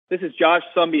This is Josh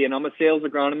Sumby, and I'm a sales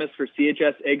agronomist for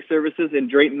CHS Ag Services in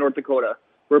Drayton, North Dakota.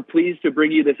 We're pleased to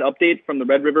bring you this update from the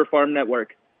Red River Farm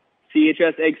Network.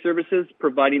 CHS Ag Services,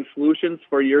 providing solutions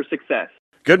for your success.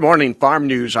 Good morning, Farm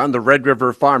News on the Red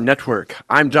River Farm Network.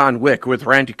 I'm Don Wick with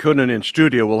Randy Coonan in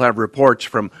studio. We'll have reports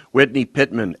from Whitney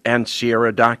Pittman and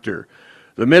Sierra Doctor.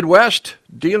 The Midwest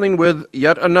dealing with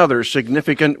yet another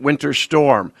significant winter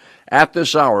storm. At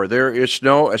this hour, there is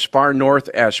snow as far north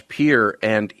as Pierre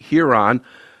and Huron.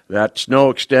 That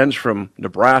snow extends from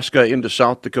Nebraska into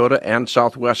South Dakota and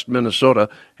southwest Minnesota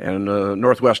and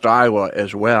northwest Iowa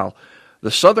as well.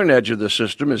 The southern edge of the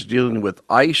system is dealing with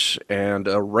ice and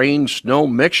a rain-snow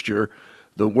mixture.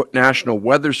 The National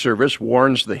Weather Service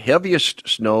warns the heaviest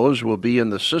snows will be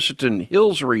in the Sisseton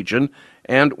Hills region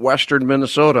and western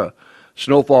Minnesota.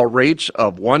 Snowfall rates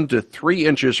of 1 to 3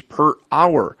 inches per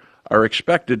hour are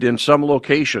expected in some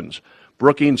locations.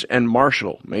 Brookings and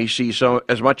Marshall may see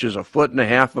as much as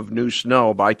 1.5 feet of new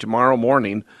snow by tomorrow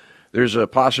morning. There's a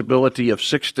possibility of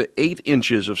 6 to 8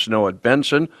 inches of snow at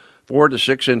Benson, 4 to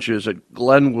 6 inches at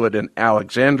Glenwood and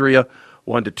Alexandria,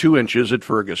 1 to 2 inches at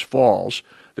Fergus Falls.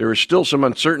 There is still some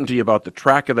uncertainty about the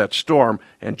track of that storm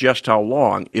and just how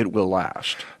long it will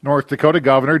last. North Dakota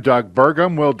Governor Doug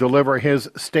Burgum will deliver his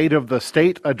State of the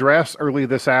State address early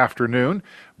this afternoon.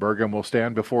 Burgum will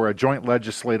stand before a joint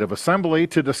legislative assembly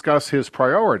to discuss his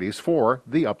priorities for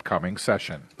the upcoming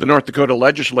session. The North Dakota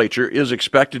legislature is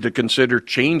expected to consider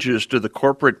changes to the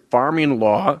corporate farming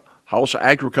law. House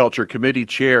Agriculture Committee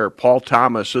Chair Paul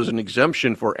Thomas says an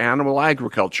exemption for animal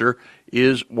agriculture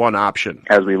is one option.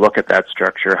 As we look at that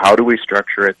structure, how do we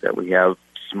structure it that we have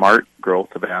smart growth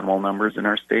of animal numbers in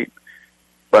our state,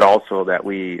 but also that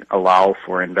we allow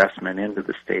for investment into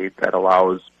the state that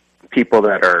allows people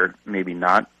that are maybe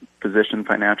not positioned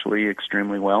financially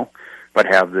extremely well, but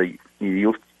have the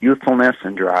youthfulness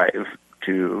and drive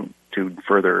to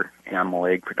further animal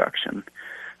egg production.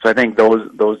 So I think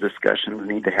those discussions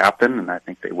need to happen, and I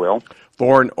think they will.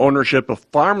 Foreign ownership of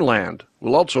farmland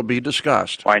will also be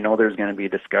discussed. I know there's going to be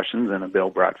discussions and a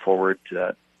bill brought forward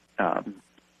that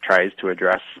tries to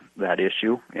address that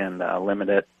issue and limit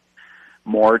it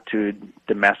more to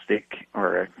domestic,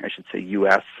 or I should say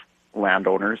U.S.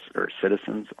 landowners or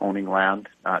citizens owning land,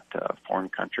 not foreign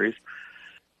countries.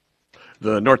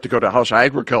 The North Dakota House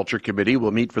Agriculture Committee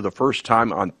will meet for the first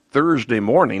time on Thursday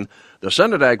morning. The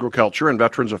Senate Agriculture and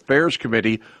Veterans Affairs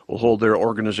Committee will hold their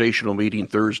organizational meeting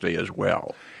Thursday as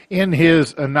well. In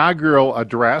his inaugural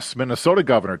address, Minnesota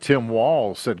Governor Tim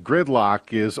Walz said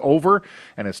gridlock is over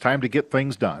and it's time to get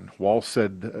things done. Walz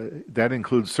said that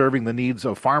includes serving the needs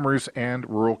of farmers and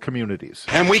rural communities.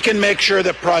 And we can make sure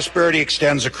that prosperity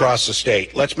extends across the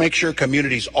state. Let's make sure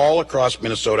communities all across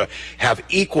Minnesota have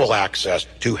equal access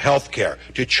to health care,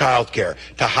 to child care,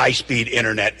 to high-speed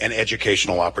internet and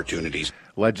educational opportunities.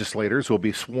 Legislators will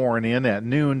be sworn in at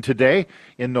noon today.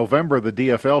 In November, the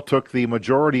DFL took the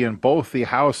majority in both the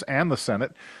House and the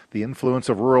Senate. The influence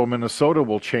of rural Minnesota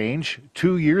will change.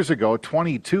 2 years ago,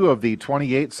 22 of the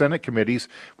 28 Senate committees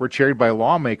were chaired by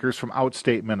lawmakers from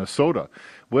outstate Minnesota.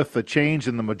 With the change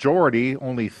in the majority,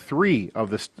 only 3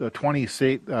 of the 20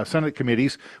 Senate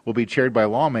committees will be chaired by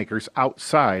lawmakers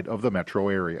outside of the metro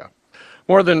area.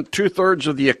 More than two-thirds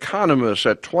of the economists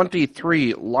at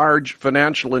 23 large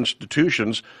financial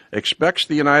institutions expects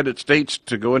the United States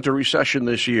to go into recession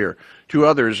this year. 2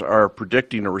 others are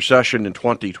predicting a recession in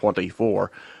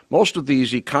 2024. Most of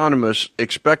these economists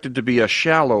expect it to be a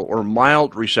shallow or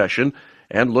mild recession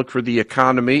and look for the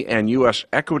economy and U.S.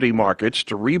 equity markets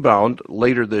to rebound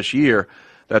later this year.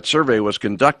 That survey was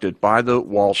conducted by the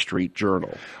Wall Street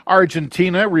Journal.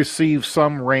 Argentina received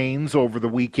some rains over the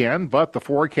weekend, but the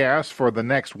forecast for the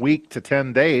next week to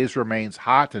 10 days remains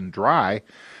hot and dry.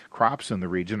 Crops in the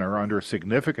region are under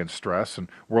significant stress, and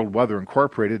World Weather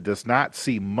Incorporated does not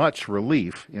see much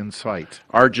relief in sight.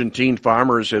 Argentine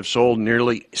farmers have sold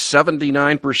nearly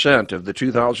 79% of the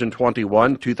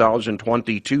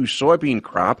 2021-2022 soybean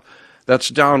crop. That's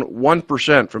down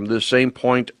 1% from the same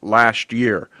point last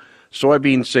year.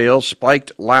 Soybean sales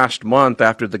spiked last month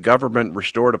after the government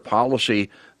restored a policy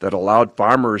that allowed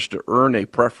farmers to earn a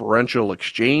preferential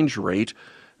exchange rate.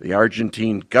 The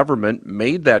Argentine government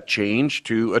made that change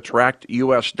to attract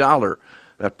U.S. dollar.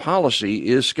 That policy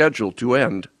is scheduled to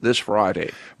end this Friday.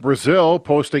 Brazil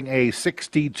posting a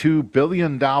 $62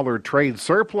 billion trade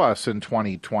surplus in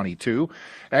 2022.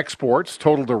 Exports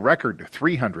totaled a record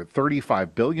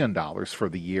 $335 billion for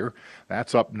the year.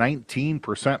 That's up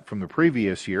 19% from the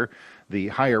previous year. The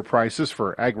higher prices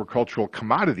for agricultural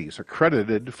commodities are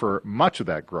credited for much of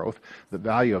that growth. The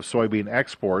value of soybean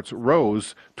exports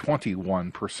rose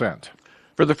 21%.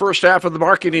 For the first half of the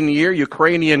marketing year,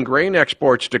 Ukrainian grain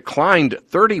exports declined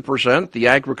 30%. The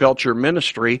Agriculture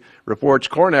Ministry reports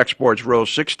corn exports rose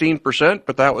 16%,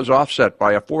 but that was offset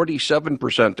by a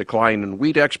 47% decline in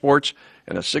wheat exports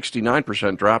and a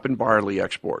 69% drop in barley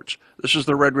exports. This is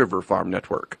the Red River Farm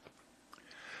Network.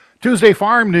 Tuesday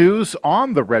Farm News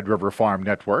on the Red River Farm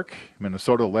Network.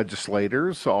 Minnesota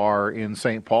legislators are in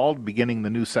St. Paul beginning the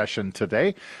new session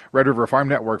today. Red River Farm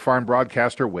Network farm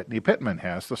broadcaster Whitney Pittman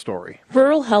has the story.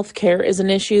 Rural health care is an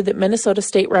issue that Minnesota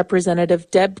State Representative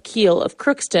Deb Keel of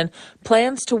Crookston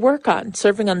plans to work on,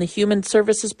 serving on the Human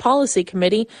Services Policy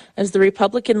Committee as the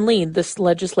Republican lead this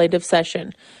legislative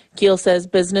session. Keel says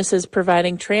businesses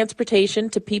providing transportation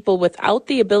to people without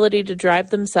the ability to drive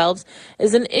themselves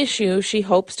is an issue she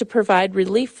hopes to provide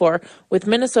relief for with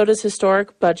Minnesota's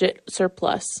historic budget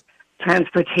surplus.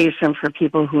 Transportation for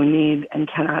people who need and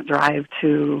cannot drive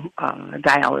to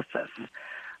dialysis,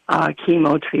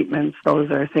 chemo treatments, those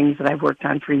are things that I've worked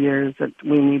on for years that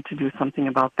we need to do something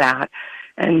about that.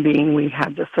 And being we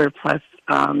have the surplus,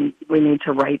 we need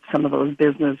to right some of those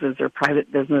businesses or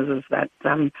private businesses that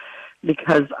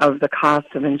because of the cost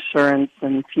of insurance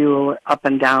and fuel up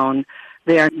and down,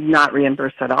 they are not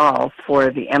reimbursed at all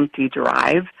for the empty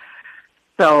drive.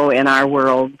 So in our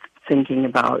world, thinking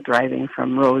about driving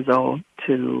from Roseau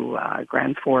to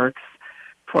Grand Forks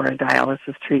for a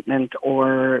dialysis treatment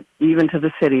or even to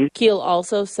the city. Keel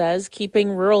also says keeping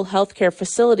rural healthcare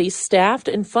facilities staffed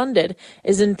and funded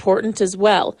is important as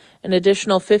well. An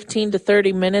additional 15 to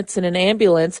 30 minutes in an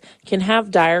ambulance can have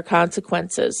dire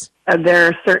consequences. There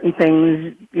are certain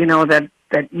things,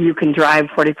 that you can drive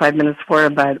 45 minutes for,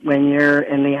 but when you're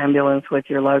in the ambulance with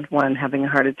your loved one having a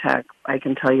heart attack, I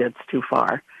can tell you it's too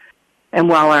far. And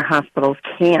while our hospitals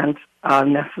can't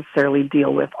necessarily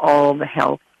deal with all the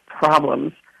health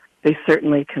problems, they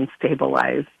certainly can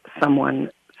stabilize someone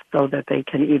so that they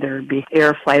can either be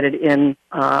air flighted in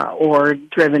or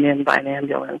driven in by an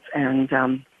ambulance. And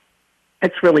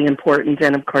it's really important.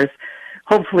 And, of course,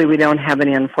 hopefully we don't have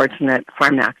any unfortunate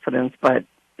farm accidents, but,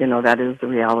 that is the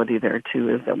reality there, too,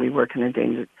 is that we work in a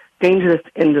dangerous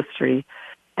industry,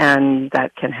 and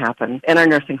that can happen. And our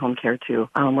nursing home care, too.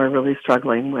 We're really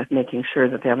struggling with making sure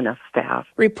that they have enough staff.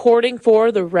 Reporting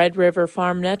for the Red River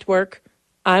Farm Network,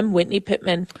 I'm Whitney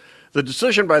Pittman. The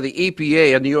decision by the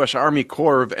EPA and the U.S. Army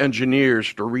Corps of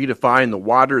Engineers to redefine the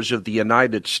Waters of the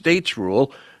United States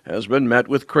rule has been met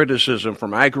with criticism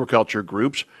from agriculture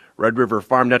groups. Red River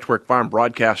Farm Network farm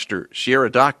broadcaster Sierra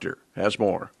Doctor has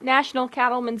more. National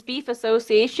Cattlemen's Beef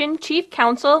Association Chief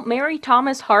Counsel Mary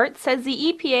Thomas Hart says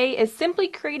the EPA is simply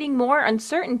creating more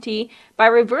uncertainty by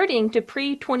reverting to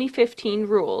pre-2015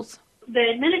 rules. The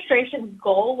administration's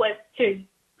goal was to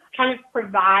kind of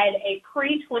provide a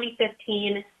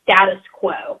pre-2015 status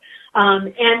quo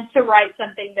and to write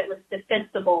something that was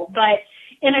defensible. But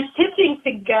in attempting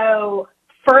to go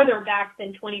further back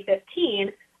than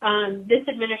 2015, this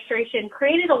administration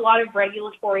created a lot of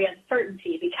regulatory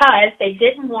uncertainty because they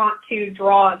didn't want to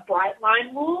draw a bright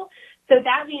line rule. So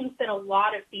that means that a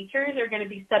lot of features are going to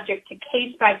be subject to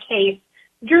case-by-case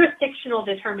jurisdictional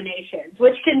determinations,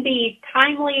 which can be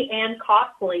timely and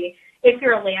costly if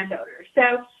you're a landowner. So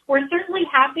we're certainly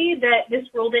happy that this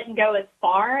rule didn't go as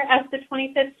far as the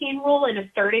 2015 rule in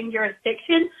asserting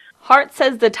jurisdiction. Hart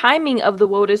says the timing of the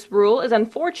WOTUS rule is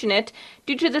unfortunate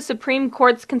due to the Supreme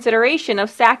Court's consideration of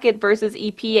Sackett versus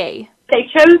EPA. They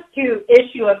chose to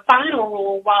issue a final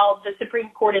rule while the Supreme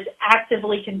Court is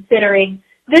actively considering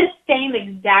this same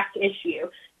exact issue.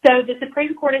 So the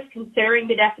Supreme Court is considering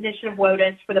the definition of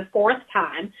WOTUS for the fourth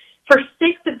time. For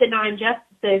 6 of the 9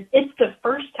 justices, it's the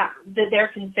first time that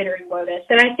they're considering WOTUS.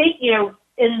 And I think,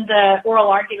 in the oral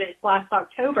arguments last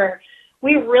October,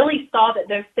 we really saw that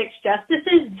those 6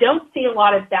 justices don't see a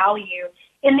lot of value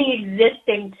in the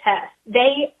existing test.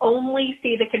 They only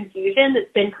see the confusion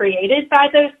that's been created by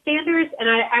those standards, and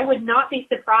I would not be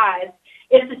surprised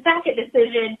if the Sackett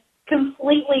decision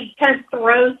completely kind of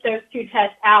throws those 2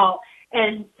 tests out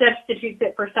and substitutes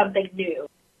it for something new.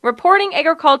 Reporting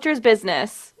agriculture's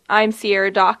business, I'm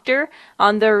Sierra Doctor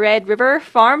on the Red River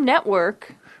Farm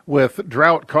Network. With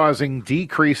drought causing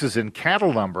decreases in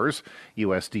cattle numbers,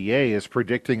 USDA is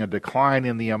predicting a decline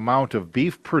in the amount of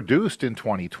beef produced in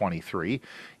 2023.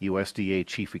 USDA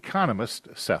Chief Economist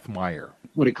Seth Meyer.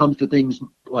 When it comes to things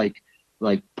like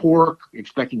pork,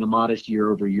 expecting a modest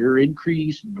year-over-year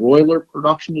increase. Broiler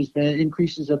production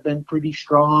increases have been pretty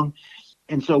strong.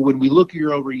 And so when we look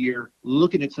year over year,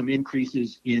 looking at some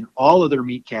increases in all other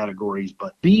meat categories,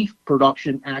 but beef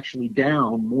production actually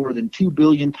down more than 2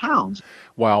 billion pounds.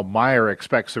 While Meyer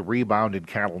expects a rebound in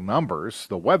cattle numbers,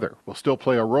 the weather will still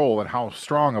play a role in how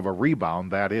strong of a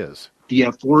rebound that is. Do you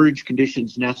have forage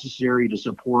conditions necessary to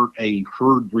support a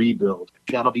herd rebuild?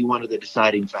 That'll be one of the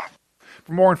deciding factors.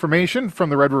 For more information from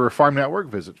the Red River Farm Network,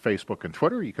 visit Facebook and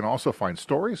Twitter. You can also find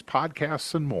stories,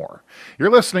 podcasts, and more. You're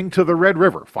listening to the Red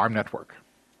River Farm Network.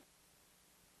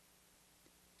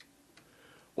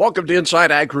 Welcome to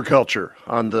Inside Agriculture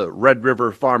on the Red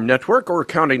River Farm Network. We're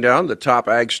counting down the top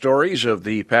ag stories of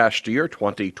the past year,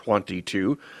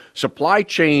 2022. Supply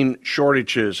chain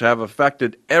shortages have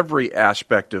affected every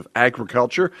aspect of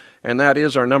agriculture, and that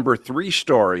is our number 3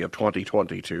 story of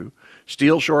 2022.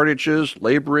 Steel shortages,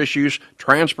 labor issues,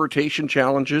 transportation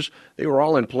challenges, they were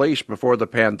all in place before the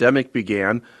pandemic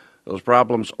began. Those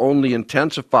problems only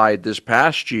intensified this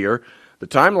past year. The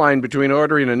timeline between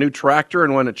ordering a new tractor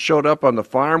and when it showed up on the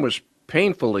farm was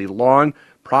painfully long.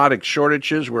 Product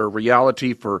shortages were a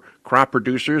reality for crop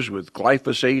producers, with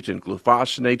glyphosate and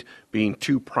glufosinate being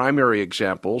 2 primary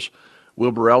examples.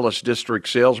 Wilbur Ellis District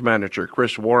Sales Manager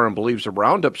Chris Warren believes the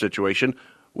Roundup situation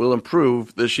will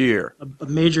improve this year. A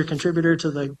major contributor to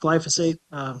the glyphosate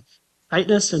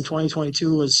tightness in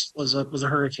 2022 was a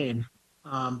hurricane.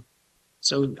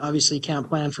 So obviously can't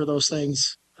plan for those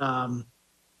things.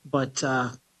 But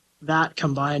that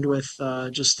combined with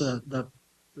just the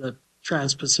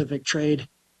Trans-Pacific trade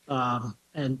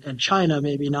and China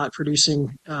maybe not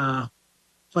producing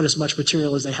quite as much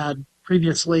material as they had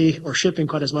previously, or shipping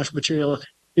quite as much material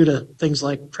due to things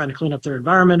like trying to clean up their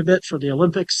environment a bit for the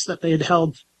Olympics that they had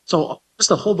held. So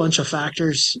just a whole bunch of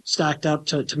factors stacked up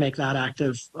to make that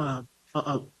active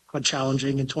quite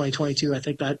challenging in 2022. I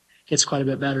think that gets quite a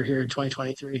bit better here in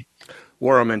 2023.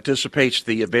 Warren anticipates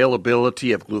the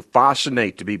availability of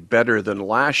glufosinate to be better than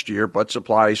last year, but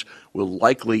supplies will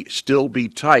likely still be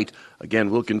tight. Again,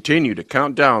 we'll continue to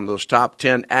count down those top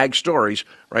 10 ag stories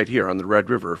right here on the Red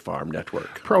River Farm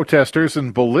Network. Protesters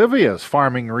in Bolivia's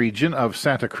farming region of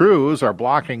Santa Cruz are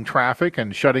blocking traffic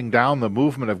and shutting down the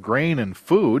movement of grain and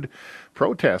food.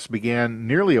 Protests began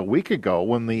nearly a week ago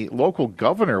when the local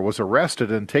governor was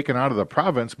arrested and taken out of the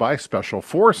province by special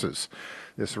forces.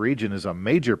 This region is a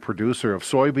major producer of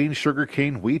soybeans,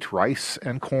 sugarcane, wheat, rice,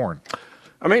 and corn.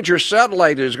 A major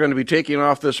satellite is going to be taking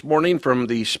off this morning from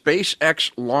the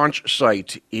SpaceX launch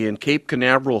site in Cape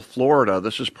Canaveral, Florida.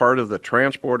 This is part of the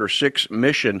Transporter 6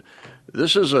 mission.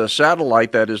 This is a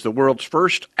satellite that is the world's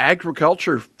first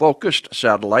agriculture-focused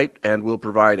satellite and will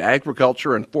provide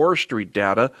agriculture and forestry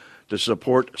data to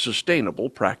support sustainable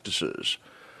practices.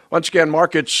 Once again,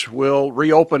 markets will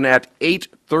reopen at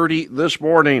 8:30 this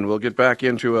morning. We'll get back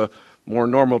into a more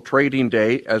normal trading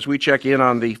day. As we check in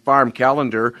on the farm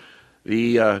calendar,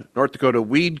 the North Dakota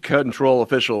weed control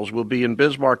officials will be in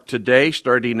Bismarck today,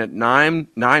 starting at 9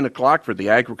 o'clock for the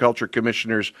Agriculture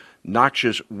Commissioner's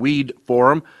Noxious Weed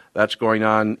Forum. That's going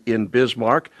on in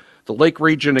Bismarck. The Lake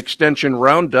Region Extension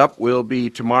Roundup will be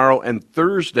tomorrow and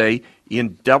Thursday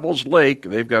in Devil's Lake.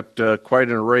 They've got quite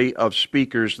an array of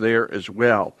speakers there as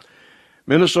well.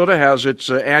 Minnesota has its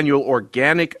annual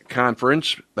organic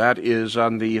conference. That is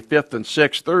on the 5th and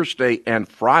 6th, Thursday and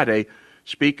Friday.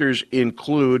 Speakers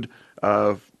include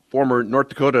former North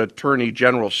Dakota Attorney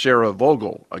General Sarah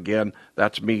Vogel. Again,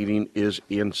 that meeting is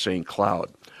in St. Cloud.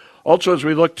 Also, as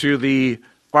we look to the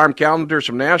farm calendar,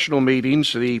 some national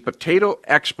meetings. The Potato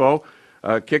Expo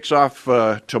kicks off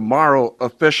tomorrow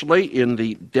officially in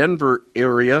the Denver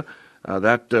area.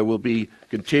 That will be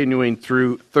continuing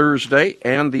through Thursday.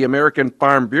 And the American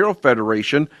Farm Bureau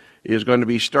Federation is going to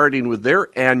be starting with their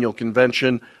annual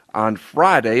convention on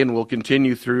Friday and will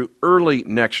continue through early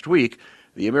next week.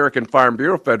 The American Farm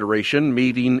Bureau Federation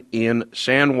meeting in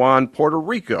San Juan, Puerto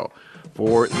Rico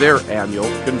for their annual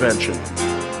convention.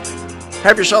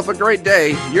 Have yourself a great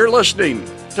day. You're listening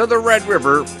to the Red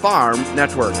River Farm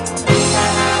Network.